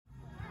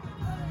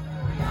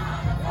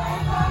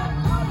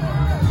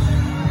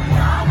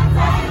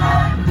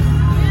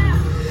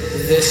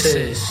This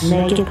is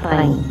Make It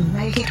Plain.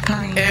 Make It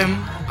Plain.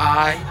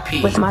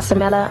 MIP With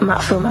Masamela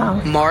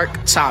Matfumo. Mark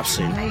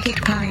Thompson. Make It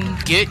Plain.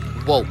 Get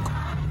woke.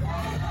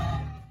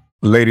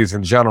 Ladies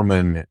and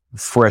gentlemen,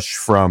 fresh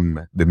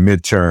from the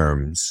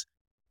midterms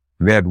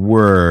that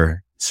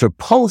were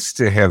supposed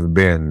to have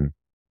been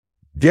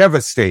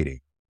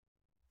devastating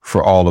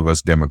for all of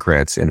us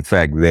Democrats. In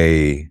fact,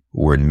 they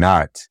were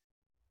not.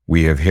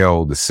 We have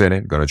held the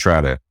Senate, going to try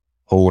to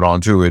hold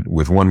on to it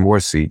with one more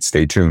seat.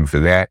 Stay tuned for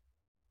that.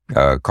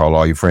 Call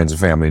all your friends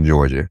and family in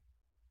Georgia.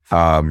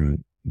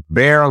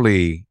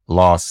 Barely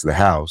lost the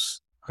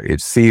House.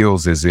 It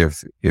feels as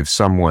if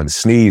someone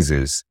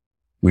sneezes,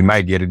 we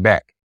might get it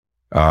back.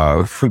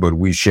 But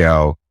we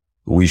shall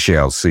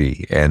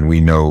see. And we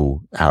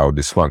know how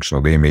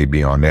dysfunctional they may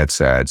be on that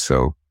side.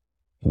 So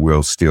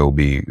we'll still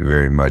be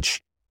very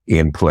much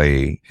in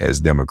play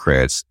as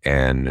Democrats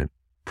and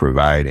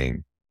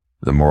providing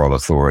the moral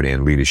authority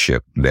and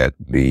leadership that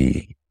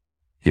the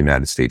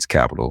United States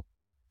Capitol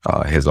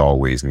has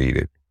always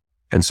needed.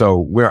 And so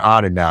we're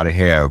honored now to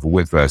have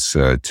with us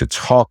to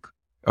talk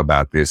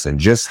about this and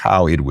just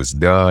how it was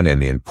done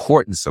and the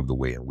importance of the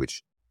way in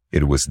which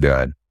it was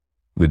done.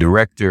 The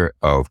Director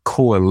of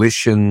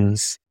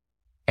Coalitions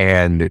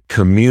and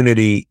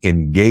Community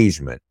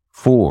Engagement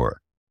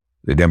for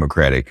the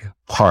Democratic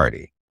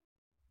Party,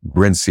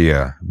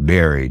 Brencia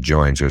Berry,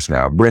 joins us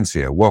now.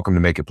 Brencia, welcome to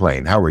Make It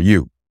Plain. How are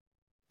you?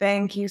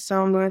 Thank you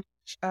so much,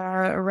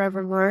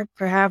 Reverend Mark,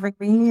 for having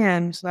me.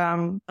 And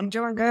I'm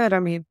doing good. I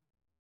mean,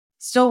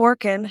 still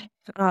working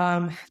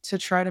to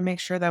try to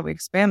make sure that we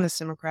expand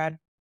this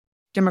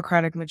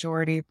Democratic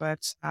majority.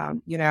 But,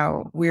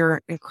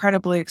 we're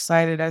incredibly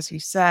excited, as you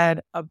said,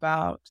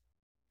 about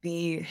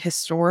the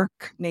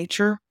historic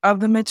nature of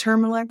the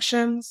midterm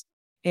elections.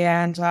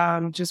 And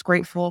just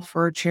grateful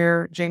for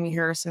Chair Jamie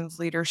Harrison's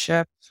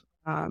leadership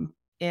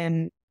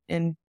in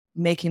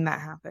making that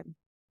happen.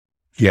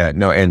 Yeah,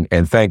 no,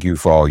 and thank you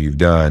for all you've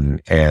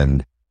done.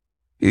 And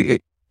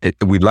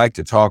we'd like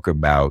to talk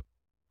about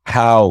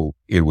how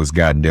it was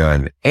gotten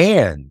done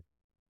and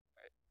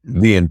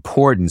the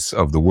importance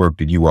of the work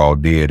that you all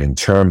did in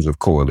terms of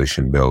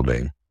coalition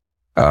building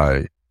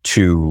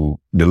to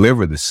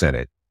deliver the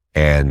Senate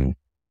and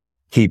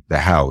keep the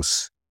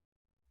House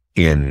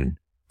in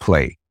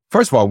play.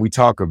 First of all, we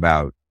talk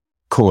about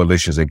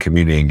coalitions and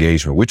community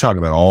engagement. We're talking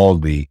about all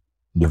the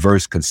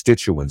diverse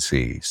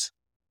constituencies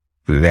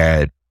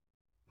that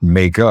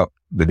make up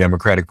the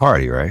Democratic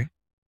Party, right?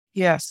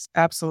 Yes,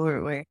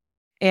 absolutely.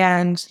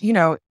 And,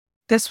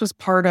 this was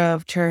part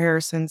of Chair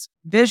Harrison's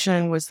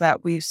vision, was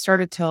that we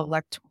started to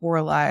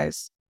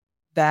electoralize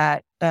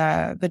that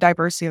the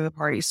diversity of the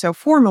party. So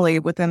formally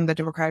within the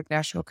Democratic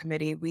National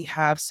Committee, we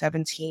have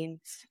 17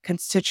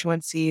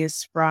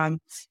 constituencies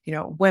from,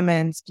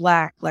 women's,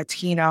 Black,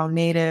 Latino,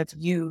 Native,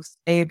 youth,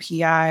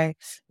 API,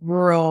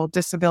 rural,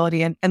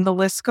 disability, and the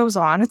list goes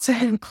on. It's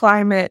in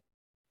climate.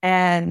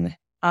 And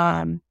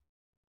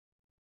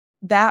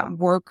that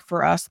work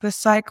for us this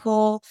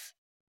cycle,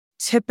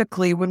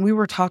 typically when we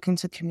were talking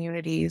to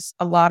communities,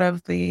 a lot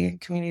of the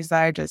communities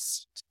that I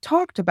just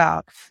talked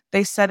about,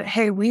 they said,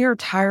 hey, we are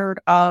tired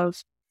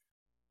of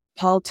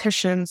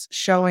politicians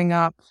showing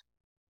up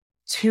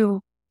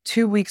two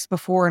weeks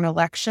before an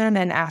election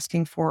and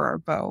asking for our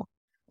vote.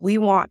 We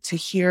want to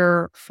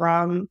hear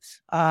from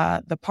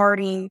the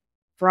party,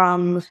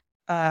 from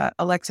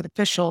elected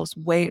officials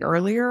way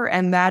earlier.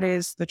 And that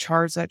is the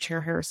charge that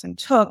Chair Harrison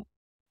took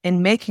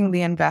in making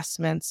the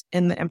investments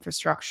in the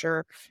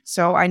infrastructure.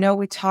 So I know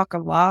we talk a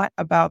lot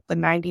about the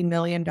 $90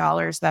 million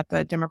that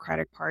the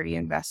Democratic Party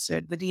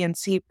invested, the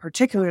DNC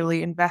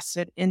particularly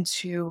invested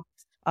into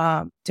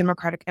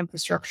Democratic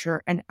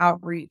infrastructure and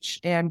outreach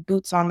and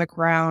boots on the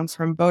ground,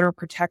 from voter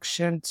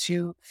protection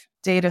to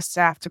data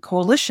staff to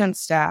coalition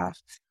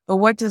staff. But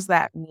what does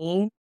that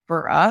mean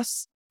for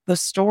us? The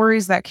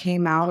stories that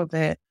came out of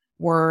it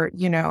were,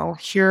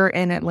 here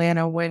in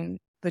Atlanta when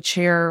the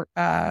chair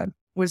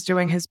was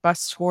doing his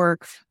bus tour,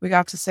 we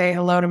got to say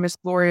hello to Miss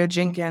Gloria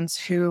Jenkins,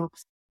 who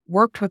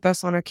worked with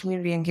us on a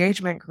community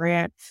engagement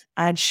grant,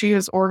 and she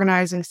was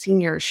organizing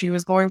seniors. She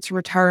was going to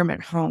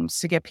retirement homes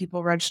to get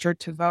people registered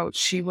to vote.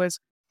 She was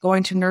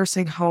going to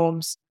nursing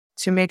homes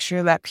to make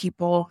sure that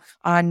people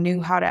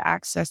knew how to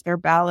access their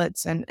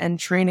ballots, and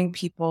training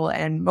people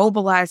and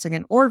mobilizing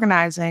and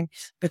organizing,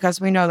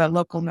 because we know that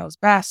local knows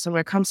best. So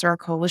when it comes to our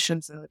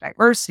coalitions and the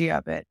diversity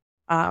of it,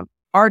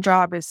 our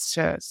job is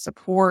to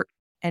support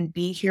and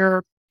be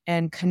here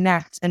and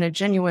connect in a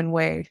genuine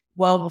way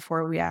well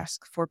before we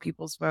ask for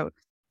people's vote.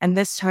 And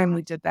this time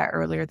we did that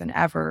earlier than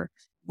ever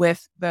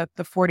with the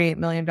 $48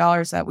 million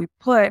that we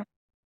put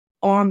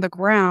on the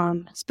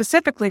ground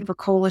specifically for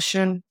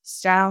coalition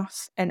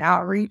staff and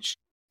outreach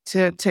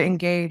to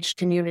engage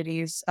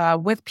communities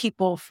with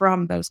people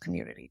from those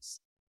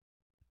communities.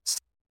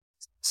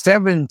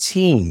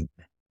 17.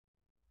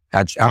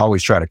 I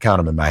always try to count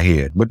them in my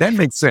head, but that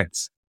makes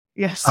sense.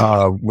 Yes.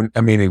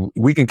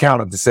 We can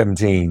count up to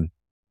 17.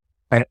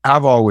 And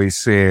I've always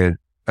said,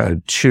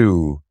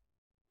 too,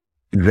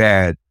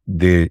 that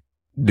the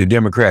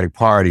Democratic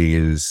Party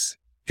is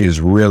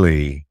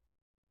really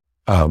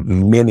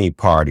many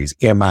parties,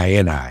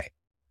 MINI,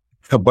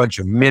 a bunch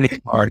of many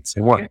parties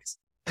at once.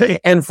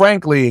 And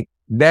frankly,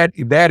 that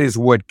is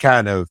what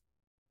kind of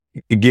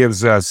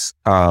gives us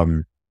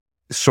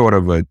sort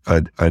of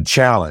a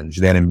challenge,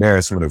 that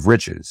embarrassment of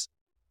riches.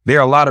 There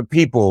are a lot of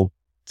people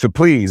to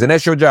please, and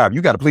that's your job.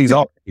 You got to please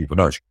all people,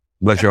 don't you?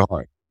 Bless your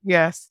heart.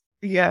 Yes.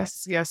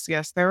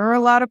 There are a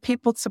lot of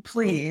people to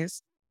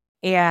please.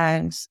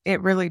 And it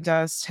really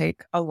does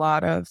take a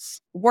lot of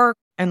work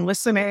and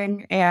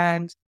listening.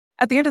 And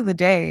at the end of the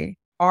day,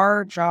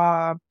 our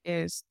job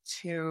is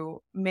to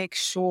make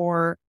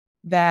sure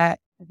that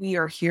we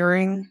are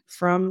hearing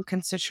from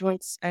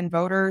constituents and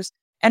voters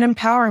and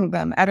empowering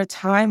them at a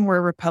time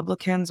where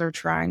Republicans are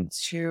trying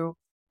to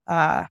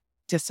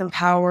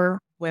disempower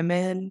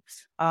women,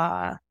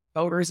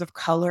 voters of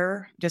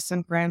color,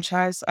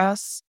 disenfranchise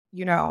us.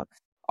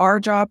 Our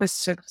job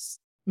is to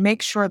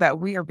make sure that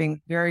we are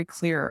being very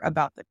clear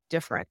about the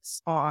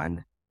difference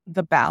on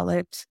the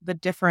ballot, the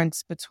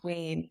difference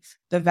between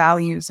the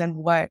values and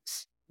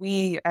what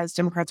we as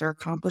Democrats are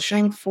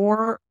accomplishing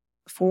for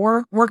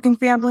working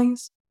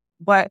families,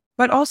 but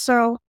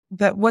also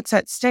that what's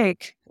at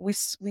stake. We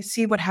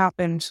see what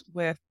happened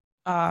with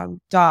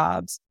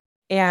Dobbs,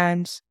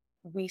 and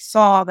we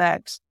saw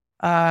that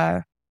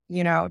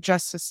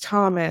Justice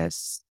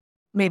Thomas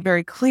made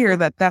very clear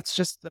that that's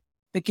just the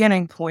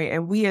beginning point,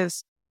 and we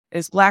as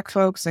Black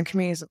folks and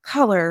communities of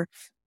color,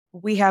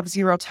 we have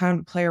zero time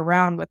to play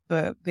around with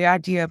the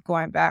idea of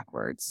going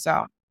backwards.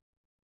 So,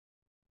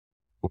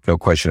 no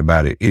question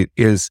about it.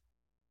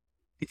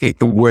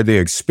 Were the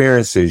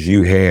experiences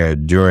you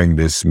had during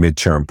this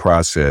midterm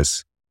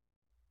process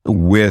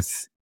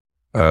with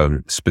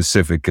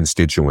specific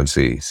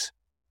constituencies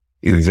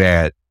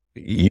that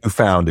you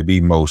found to be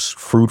most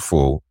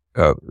fruitful,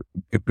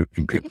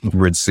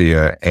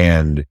 Ritzia,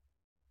 and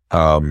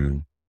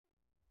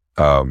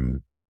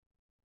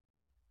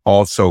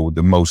also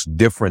the most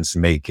difference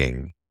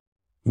making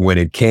when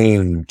it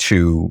came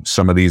to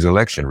some of these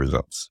election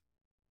results?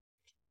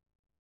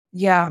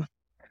 Yeah.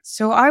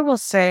 So I will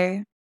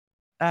say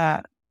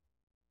the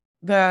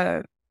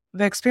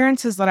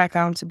experiences that I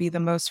found to be the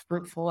most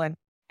fruitful, and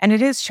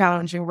it is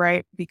challenging,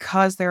 right?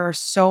 Because there are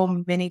so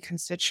many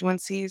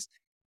constituencies,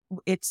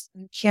 you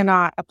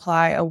cannot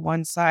apply a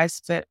one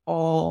size fit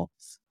all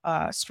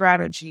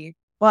strategy.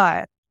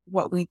 But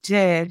what we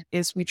did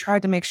is we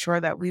tried to make sure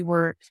that we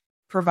were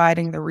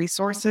providing the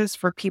resources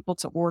for people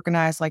to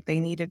organize like they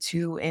needed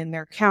to in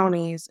their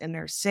counties, in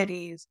their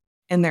cities,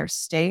 in their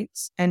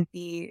states, and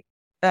be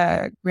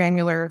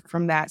granular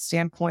from that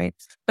standpoint.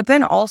 But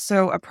then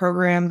also a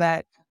program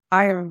that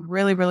I am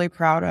really, really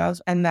proud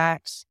of, and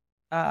that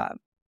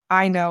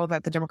I know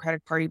that the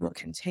Democratic Party will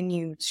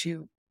continue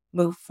to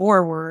move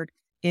forward,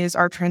 is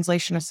our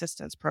translation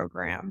assistance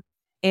program.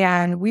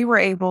 And we were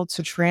able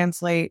to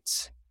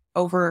translate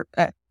over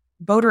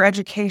voter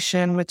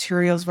education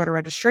materials, voter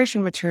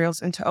registration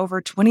materials into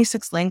over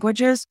 26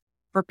 languages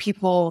for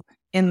people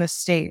in the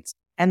States.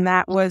 And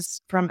that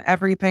was from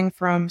everything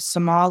from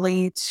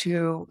Somali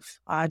to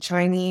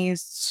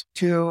Chinese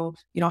to,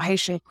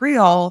 Haitian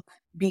Creole,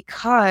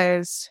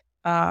 because,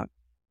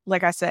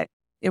 like I said,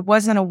 it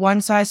wasn't a one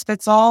size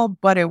fits all,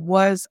 but it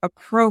was a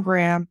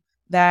program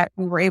that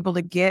we were able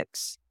to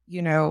get,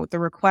 the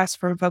requests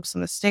from folks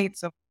in the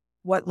States of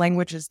what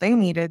languages they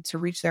needed to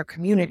reach their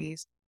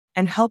communities,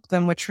 and help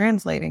them with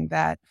translating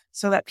that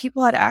so that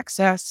people had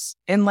access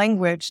in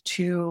language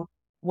to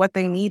what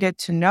they needed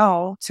to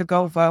know to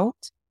go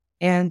vote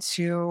and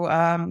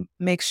to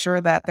make sure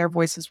that their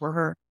voices were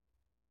heard.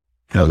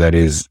 No, that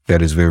is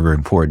very, very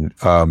important.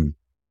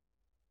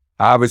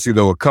 Obviously,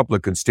 there were a couple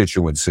of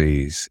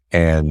constituencies,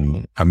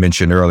 and I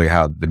mentioned earlier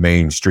how the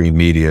mainstream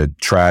media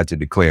tried to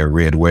declare a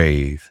red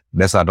wave.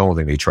 That's not the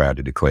only thing they tried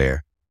to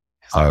declare.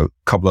 A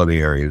couple other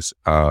areas.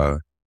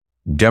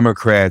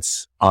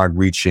 Democrats aren't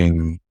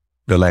reaching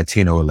the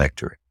Latino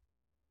electorate.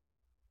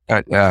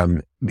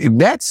 The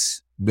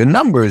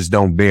numbers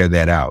don't bear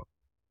that out,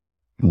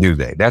 do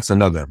they? That's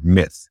another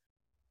myth.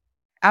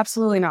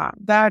 Absolutely not.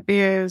 That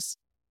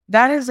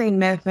is a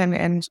myth,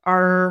 and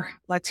our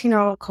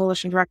Latino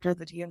coalition director,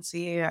 the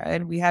DNC,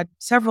 and we had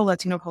several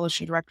Latino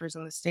coalition directors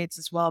in the States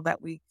as well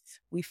that we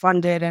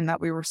funded and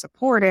that we were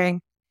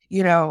supporting.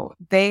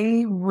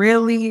 They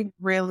really,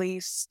 really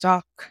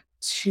stuck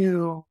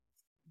to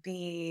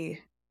the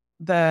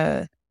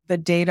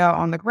data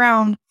on the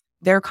ground,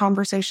 their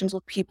conversations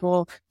with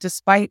people,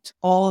 despite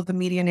all of the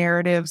media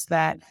narratives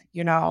that,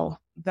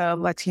 the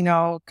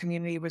Latino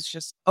community was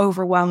just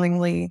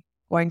overwhelmingly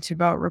going to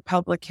vote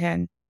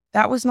Republican.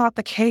 That was not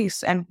the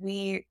case. And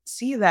we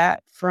see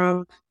that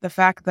from the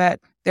fact that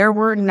there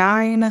were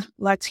 9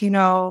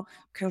 Latino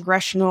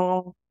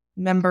congressional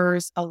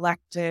members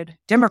elected,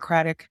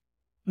 Democratic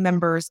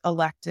members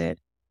elected.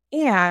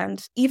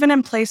 And even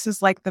in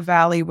places like the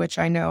Valley, which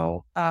I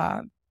know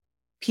that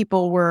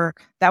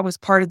was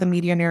part of the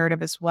media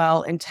narrative as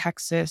well, in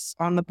Texas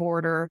on the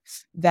border,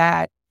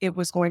 that it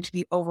was going to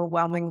be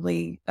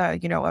overwhelmingly,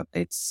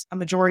 it's a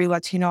majority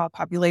Latino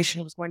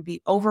population, was going to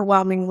be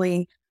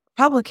overwhelmingly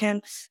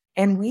Republican.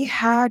 And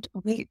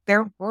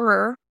there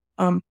were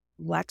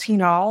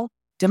Latino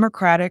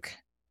Democratic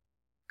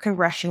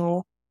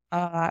congressional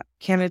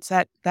candidates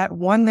that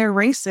won their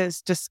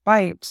races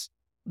despite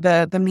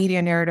the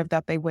media narrative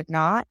that they would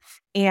not.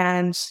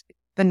 And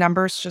the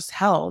numbers just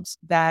held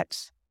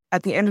that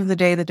at the end of the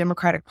day, the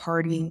Democratic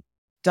Party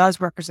does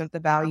represent the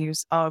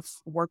values of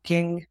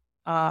working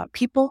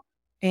people.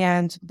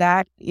 And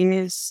that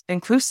is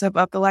inclusive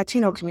of the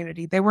Latino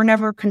community. They were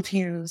never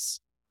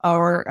confused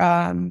or,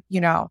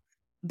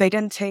 they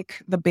didn't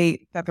take the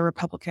bait that the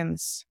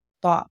Republicans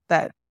thought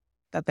that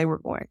they were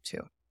going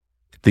to.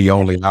 The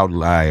only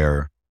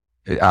outlier,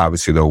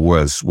 obviously, though,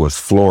 was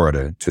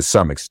Florida to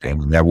some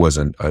extent. That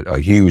wasn't a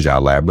huge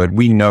outlier, but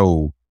we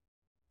know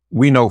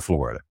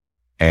Florida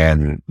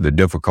and the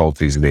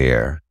difficulties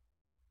there,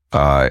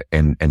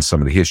 and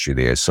some of the history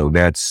there. So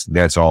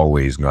that's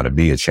always going to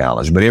be a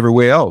challenge. But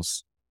everywhere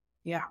else,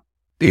 yeah,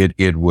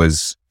 it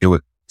was.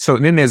 So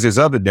then there's this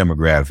other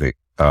demographic.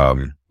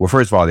 Well,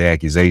 first of all, the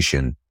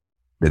accusation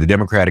that the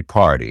Democratic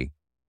Party,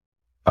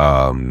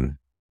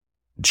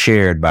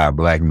 chaired by a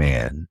Black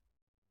man,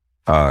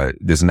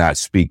 does not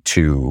speak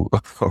to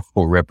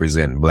or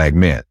represent Black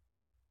men.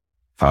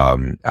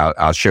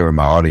 I'll share with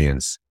my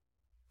audience,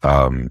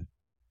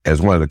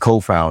 as one of the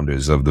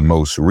co-founders of the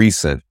most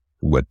recent,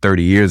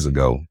 30 years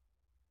ago,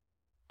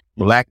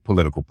 Black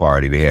political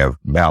party, they have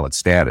ballot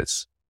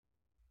status.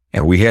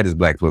 And we had this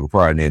Black political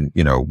party, and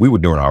then, we were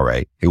doing all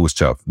right. It was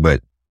tough.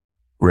 But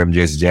Reverend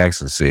Jesse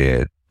Jackson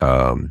said,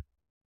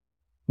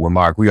 well,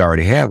 Mark, we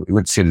already have, he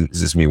went to say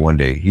this to me one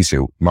day. He said,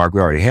 Mark,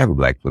 we already have a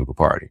Black political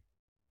party.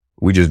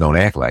 We just don't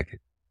act like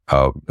it.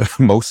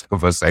 Most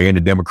of us are in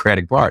the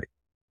Democratic Party.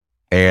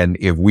 And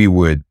if we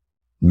would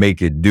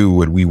make it do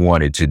what we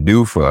wanted to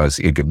do for us,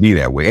 it could be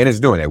that way. And it's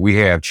doing that. We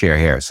have Chair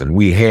Harrison.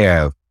 We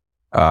have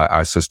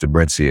our sister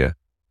Brencia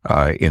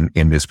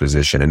in this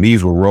position. And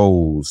these were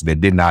roles that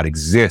did not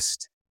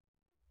exist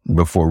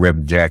before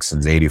Reverend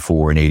Jackson's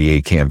 84 and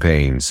 88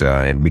 campaigns,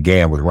 and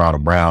began with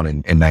Ronald Brown in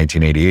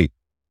 1988.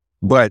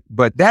 But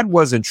that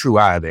wasn't true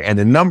either. And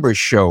the numbers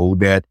show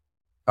that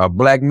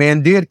Black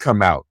men did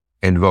come out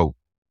and vote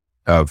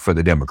for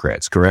the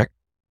Democrats, correct?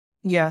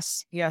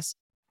 Yes.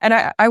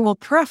 And I will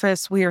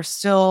preface, we are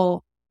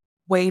still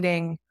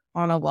waiting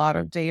on a lot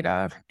of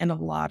data in a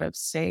lot of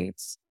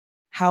states.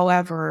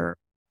 However,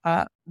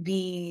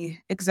 the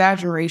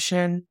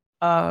exaggeration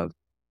of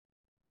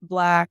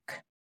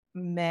Black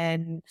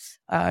men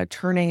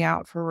turning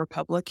out for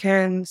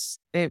Republicans,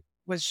 it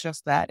was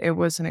just that. It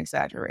was an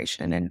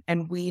exaggeration.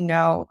 And we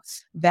know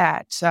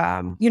that,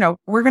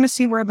 we're going to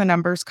see where the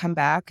numbers come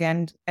back,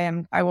 and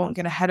I won't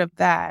get ahead of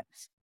that.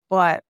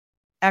 But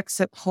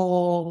exit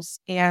polls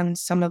and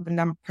some of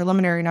the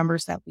preliminary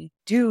numbers that we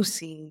do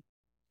see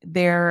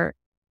there,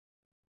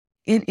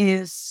 it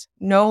is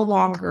no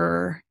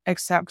longer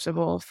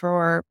acceptable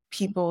for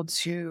people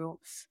to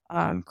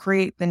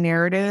create the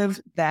narrative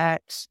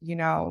that,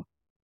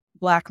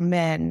 Black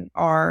men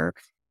are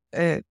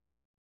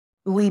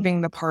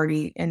leaving the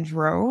party in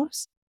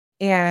droves.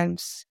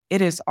 And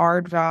it is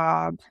our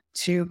job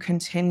to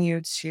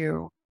continue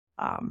to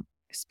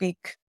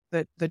speak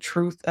the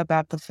truth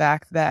about the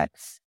fact that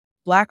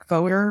Black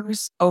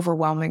voters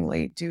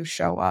overwhelmingly do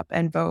show up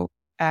and vote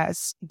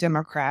as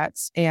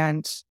Democrats.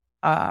 And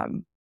I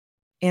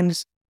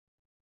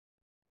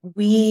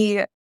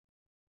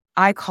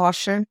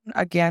caution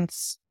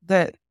against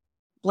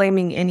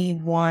blaming any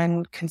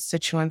one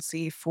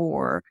constituency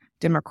for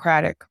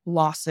Democratic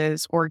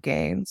losses or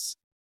gains.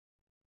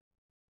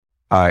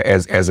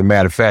 As a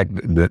matter of fact,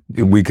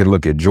 we could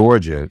look at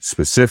Georgia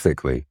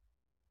specifically,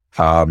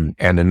 and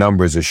the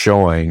numbers are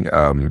showing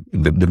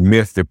the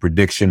myth, the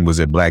prediction was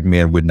that Black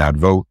men would not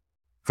vote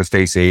for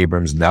Stacey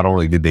Abrams. Not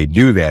only did they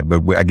do that,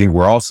 but again,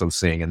 we're also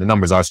seeing, and the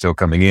numbers are still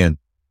coming in,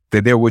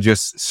 that there were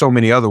just so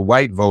many other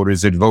white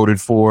voters that voted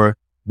for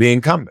the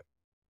incumbent.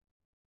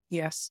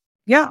 Yes.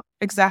 Yeah,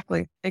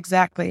 exactly.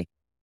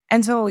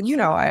 And so,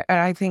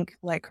 I think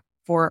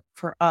for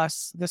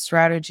us, the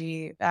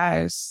strategy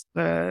as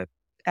the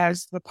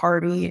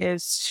party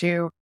is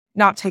to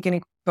not take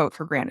any vote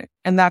for granted.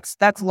 And that's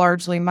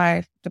largely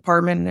my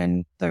department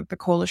and the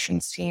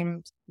coalition's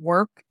team's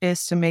work,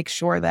 is to make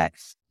sure that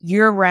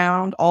year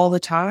round, all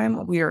the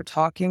time, we are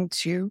talking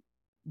to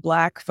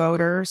Black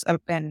voters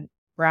and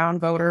brown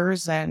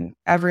voters and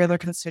every other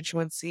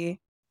constituency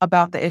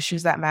about the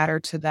issues that matter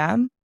to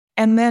them.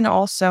 And then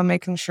also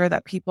making sure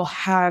that people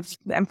have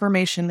the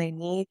information they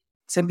need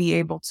to be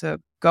able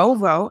to go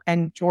vote.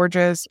 And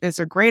Georgia is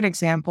a great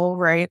example,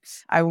 right?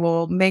 I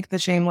will make the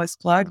shameless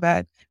plug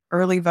that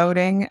early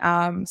voting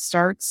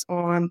starts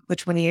on the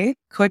 28th,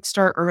 could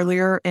start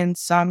earlier in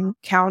some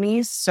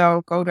counties.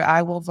 So go to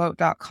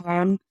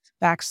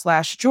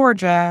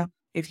iwillvote.com/Georgia.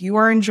 If you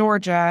are in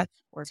Georgia,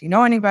 or if you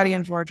know anybody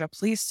in Georgia,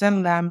 please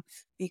send them,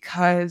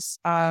 because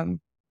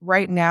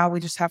right now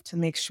we just have to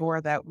make sure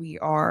that we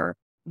are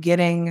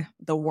getting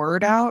the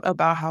word out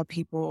about how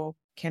people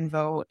can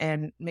vote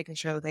and making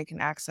sure that they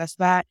can access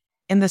that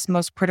in this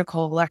most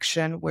critical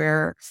election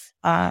where,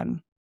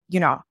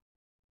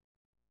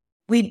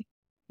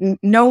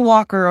 no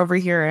Walker over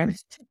here.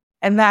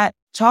 And that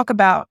talk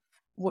about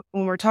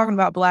when we're talking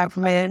about Black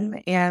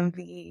men and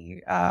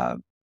the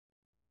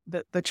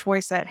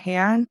choice at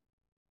hand,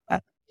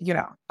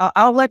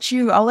 I'll let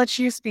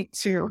you speak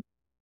to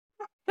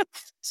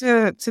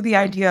the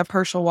idea of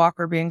Herschel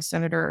Walker being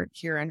senator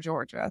here in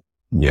Georgia.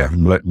 Yeah,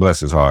 bless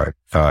his heart.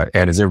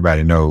 And as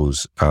everybody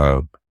knows,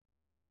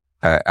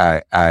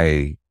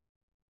 I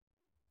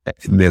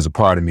there's a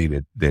part of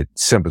me that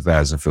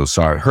sympathizes and feels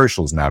sorry.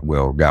 Herschel's not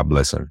well, God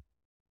bless him.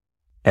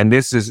 And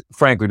this is,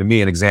 frankly, to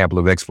me, an example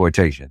of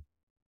exploitation,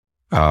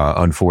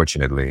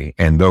 unfortunately.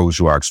 And those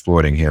who are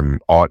exploiting him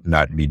ought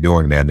not be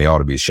doing that, and they ought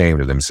to be ashamed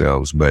of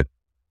themselves. But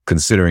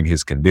considering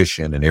his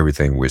condition and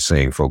everything we're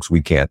seeing, folks,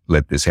 we can't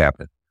let this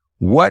happen.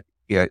 What,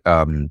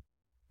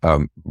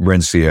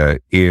 Rencia,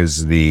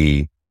 is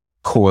the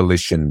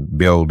coalition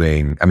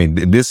building? I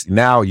mean, this,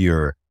 now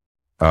you're,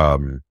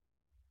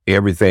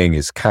 everything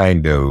is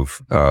kind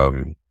of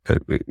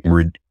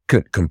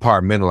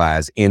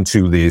compartmentalized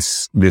into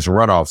this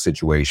runoff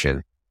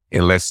situation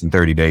in less than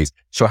 30 days.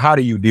 So how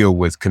do you deal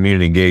with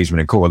community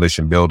engagement and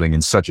coalition building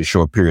in such a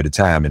short period of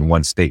time in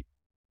one state?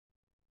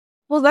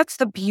 Well, that's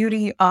the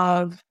beauty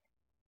of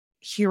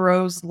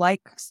heroes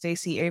like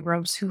Stacey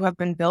Abrams, who have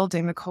been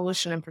building the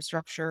coalition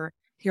infrastructure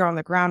here on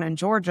the ground in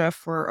Georgia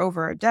for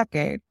over a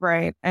decade,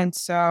 right? And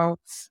so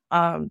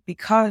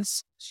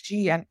because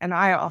she and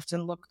I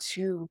often look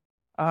to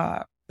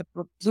the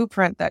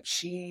blueprint that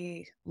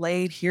she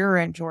laid here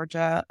in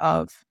Georgia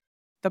of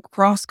the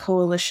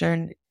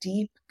cross-coalition,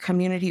 deep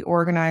community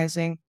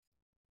organizing,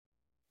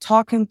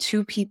 talking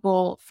to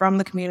people from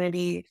the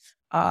community,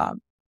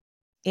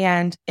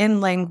 and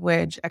in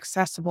language,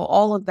 accessible,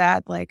 all of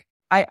that. Like,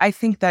 I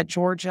think that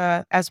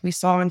Georgia, as we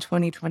saw in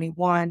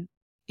 2021,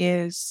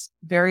 is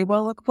very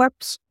well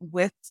equipped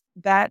with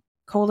that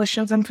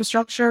coalition's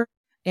infrastructure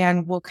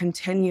and will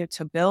continue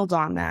to build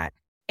on that.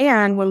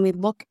 And when we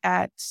look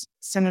at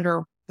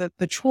Senator,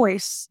 the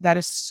choice that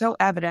is so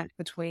evident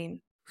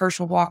between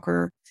Herschel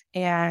Walker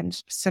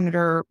and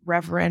Senator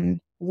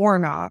Reverend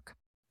Warnock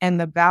and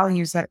the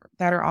values that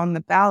are on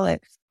the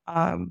ballot,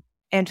 and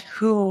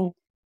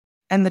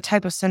the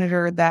type of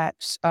senator that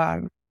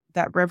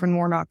Reverend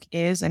Warnock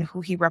is and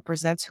who he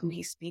represents, who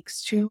he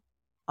speaks to,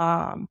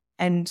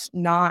 and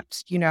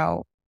not,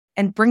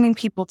 and bringing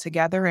people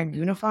together and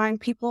unifying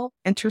people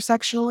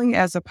intersectionally,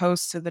 as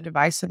opposed to the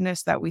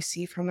divisiveness that we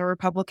see from the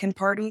Republican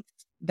Party.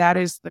 That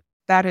is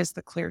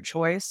the clear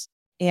choice.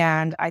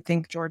 And I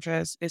think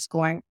Georgia is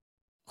going,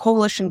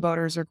 coalition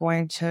voters are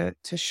going to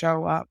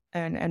show up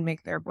and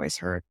make their voice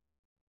heard.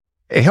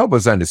 Help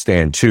us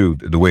understand, too,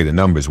 the way the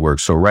numbers work.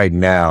 So right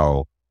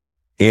now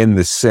in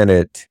the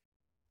Senate,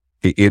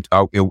 is it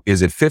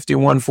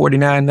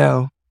 51-49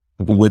 now?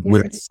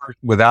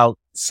 Without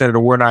Senator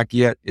Warnock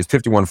yet? It's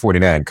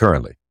 51-49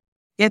 currently.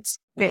 It's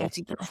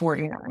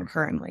 50-49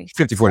 currently.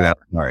 50-49.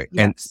 All right.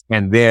 Yes.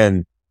 And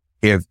then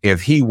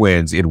if he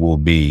wins, it will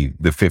be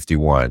the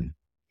 51.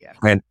 Yeah.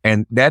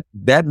 And that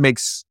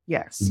makes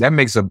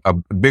a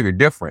bigger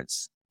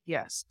difference.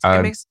 Yes.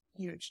 It makes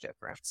a huge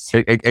difference.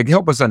 It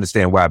help us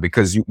understand why,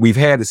 because we've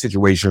had the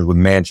situations with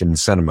Manchin and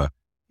Sinema.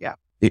 Yeah.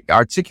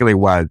 Articulate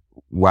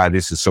why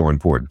this is so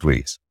important,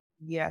 please.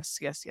 Yes.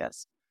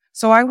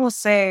 So I will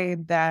say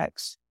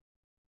that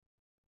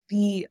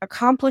the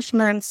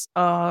accomplishments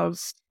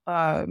of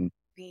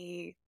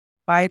the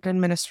Biden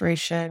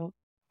administration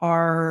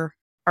are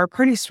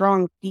pretty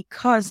strong,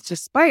 because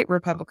despite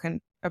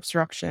Republican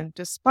obstruction,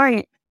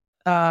 despite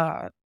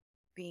the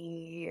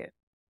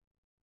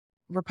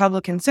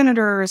Republican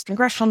senators,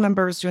 congressional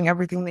members doing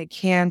everything they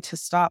can to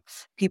stop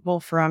people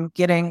from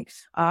getting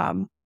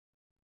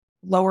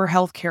lower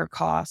healthcare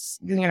costs,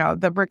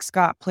 the Rick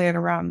Scott plan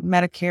around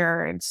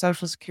Medicare and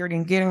Social Security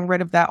and getting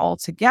rid of that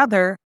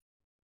altogether,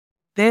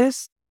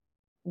 this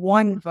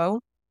one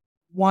vote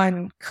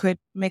could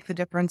make the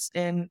difference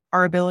in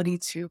our ability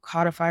to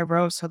codify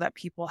Roe so that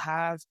people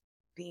have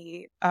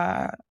the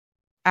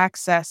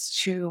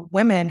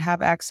women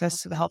have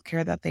access to the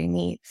healthcare that they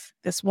need.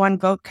 This one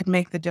vote could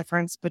make the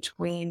difference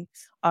between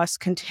us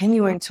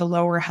continuing to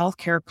lower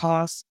healthcare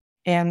costs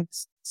and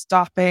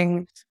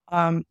stopping,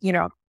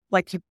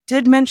 like you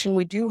did mention,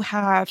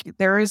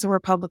 there is a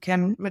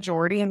Republican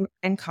majority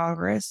in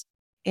Congress,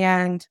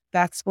 and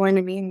that's going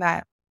to mean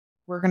that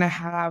we're going to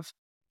have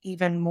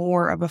even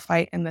more of a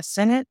fight in the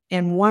Senate.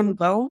 And one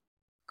vote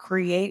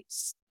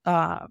creates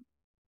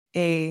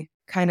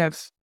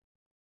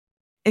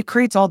it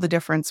creates all the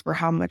difference for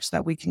how much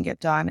that we can get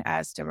done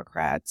as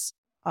Democrats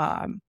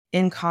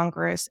in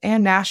Congress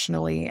and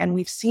nationally. And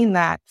we've seen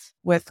that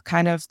with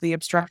kind of the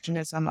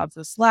obstructionism of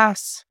this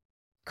last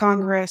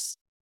Congress.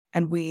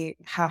 And we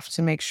have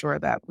to make sure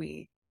that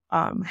we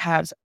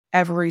have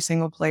every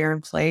single player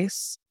in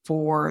place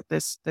for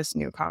this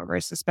new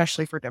Congress,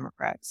 especially for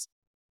Democrats.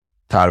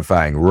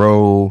 Codifying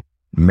Roe,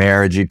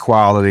 marriage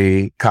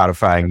equality,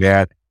 codifying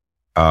that.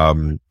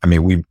 You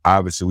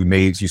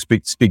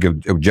speak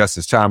of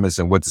Justice Thomas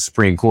and what the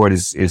Supreme Court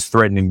is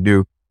threatening to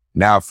do.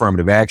 Now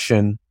affirmative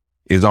action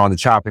is on the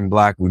chopping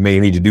block. We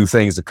may need to do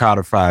things to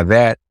codify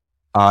that.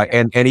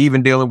 And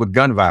even dealing with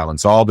gun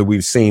violence, all that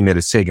we've seen that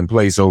has taken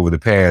place over the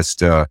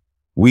past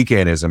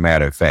weekend, as a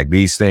matter of fact.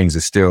 These things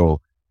are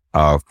still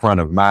front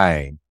of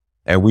mind.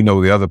 And we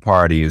know the other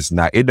party is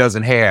not, it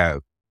doesn't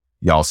have,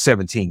 y'all,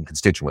 17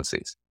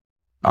 constituencies.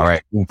 All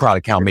right. We can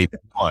probably count maybe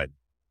one.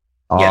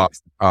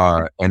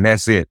 And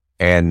that's it.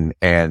 And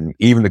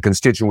even the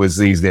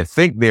constituencies that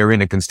think they're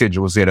in a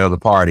constituency of the other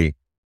party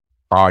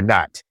are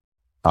not.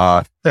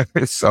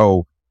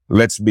 So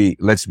let's be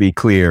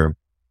clear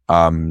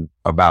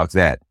about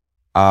that.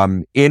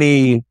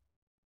 Any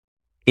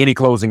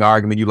closing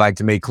argument you'd like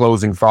to make,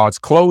 closing thoughts,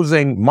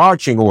 closing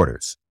marching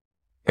orders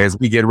as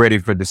we get ready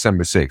for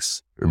December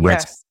 6th?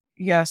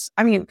 Yes.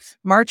 I mean,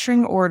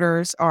 marching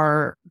orders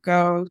are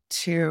go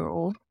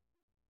to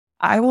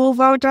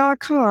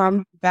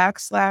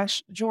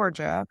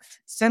iwillvote.com/Georgia.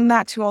 Send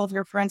that to all of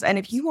your friends. And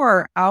if you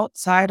are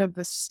outside of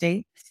the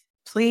state,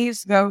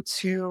 please go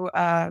to,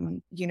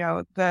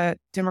 the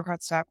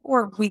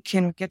Democrats.org. We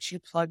can get you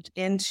plugged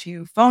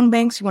into phone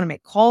banks. You want to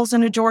make calls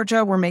into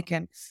Georgia. We're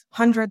making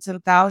hundreds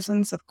and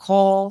thousands of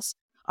calls.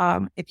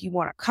 If you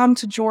want to come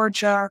to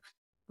Georgia,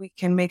 we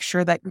can make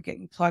sure that we get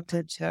you plugged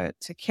into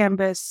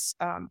canvas,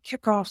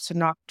 kickoffs, to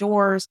knock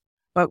doors.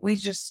 But we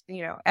just,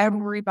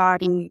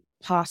 everybody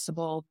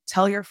possible.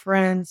 Tell your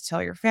friends,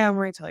 tell your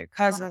family, tell your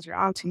cousins, your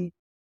auntie,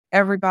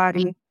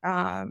 everybody.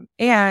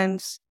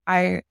 And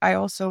I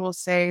also will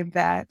say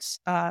that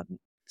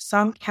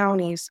some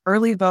counties,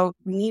 early vote,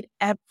 we need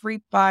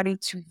everybody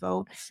to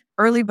vote.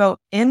 Early vote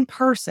in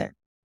person.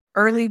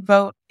 And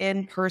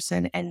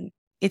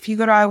if you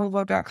go to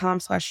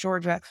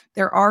iwillvote.com/Georgia,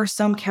 there are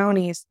some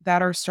counties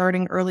that are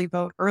starting early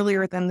vote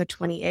earlier than the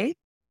 28th,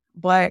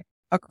 but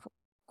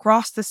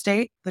across the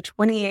state, the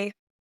 28th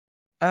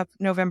of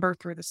November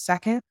through the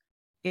 2nd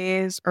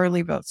is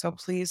early vote. So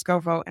please go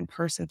vote in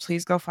person.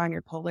 Please go find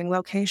your polling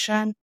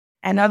location.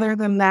 And other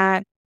than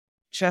that,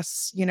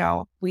 just,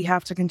 we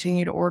have to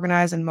continue to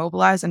organize and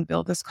mobilize and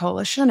build this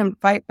coalition and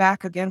fight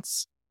back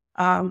against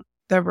the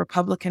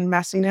Republican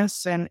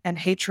messiness and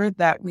hatred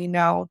that we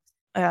know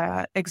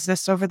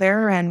exists over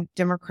there. And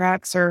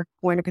Democrats are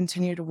going to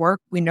continue to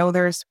work. We know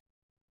there's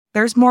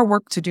more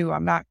work to do.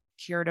 I'm not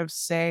here to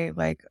say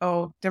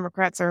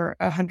Democrats are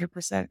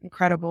 100%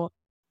 incredible.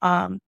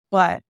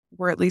 But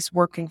we're at least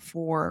working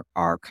for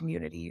our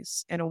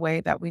communities in a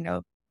way that we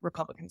know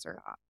Republicans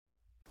are not.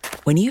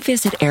 When you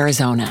visit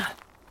Arizona,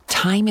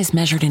 time is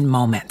measured in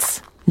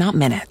moments, not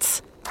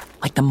minutes.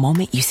 Like the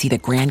moment you see the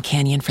Grand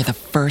Canyon for the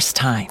first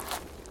time.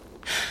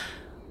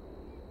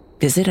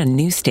 Visit a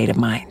new state of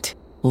mind.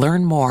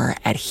 Learn more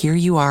at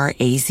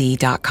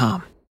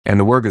hereyouareaz.com. And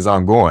the work is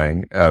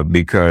ongoing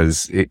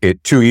because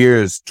it 2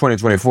 years,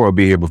 2024 will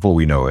be here before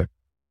we know it.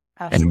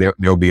 Absolutely. And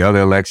there'll be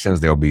other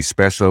elections. There'll be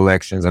special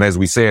elections. And as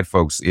we said,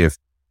 folks, if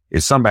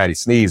somebody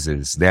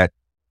sneezes, that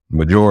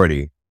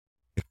majority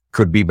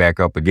could be back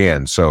up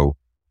again. So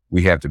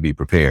we have to be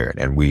prepared.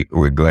 And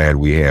we're glad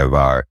we have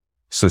our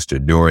sister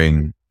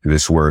doing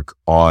this work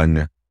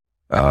on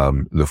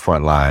the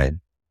front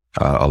line,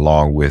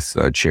 along with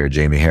Chair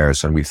Jamie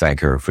Harrison. We thank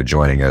her for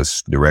joining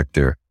us,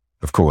 Director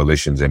of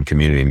Coalitions and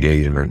Community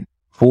Engagement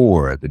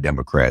for the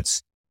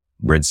Democrats,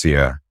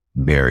 Brentsia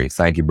Berry.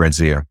 Thank you,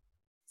 Brentsia.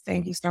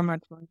 Thank you so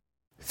much.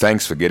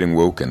 Thanks for getting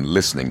woke and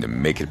listening to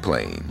Make It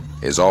Plain.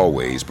 As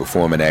always,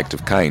 perform an act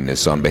of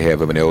kindness on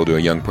behalf of an elder or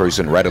young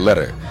person. Write a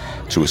letter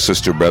to a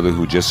sister brother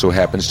who just so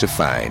happens to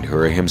find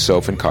her or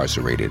himself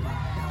incarcerated.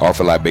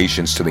 Offer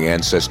libations to the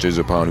ancestors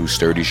upon whose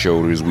sturdy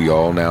shoulders we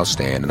all now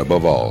stand. And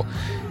above all,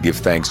 give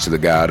thanks to the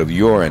God of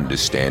your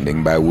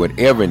understanding by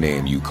whatever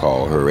name you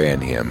call her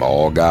and him.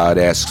 All God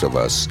asks of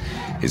us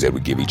is that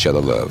we give each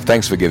other love.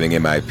 Thanks for giving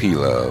MIP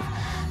love.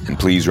 And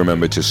please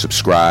remember to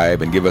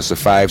subscribe and give us a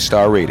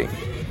 5-star rating.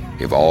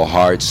 If all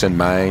hearts and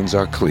minds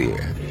are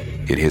clear,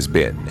 it has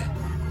been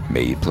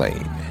made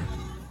plain.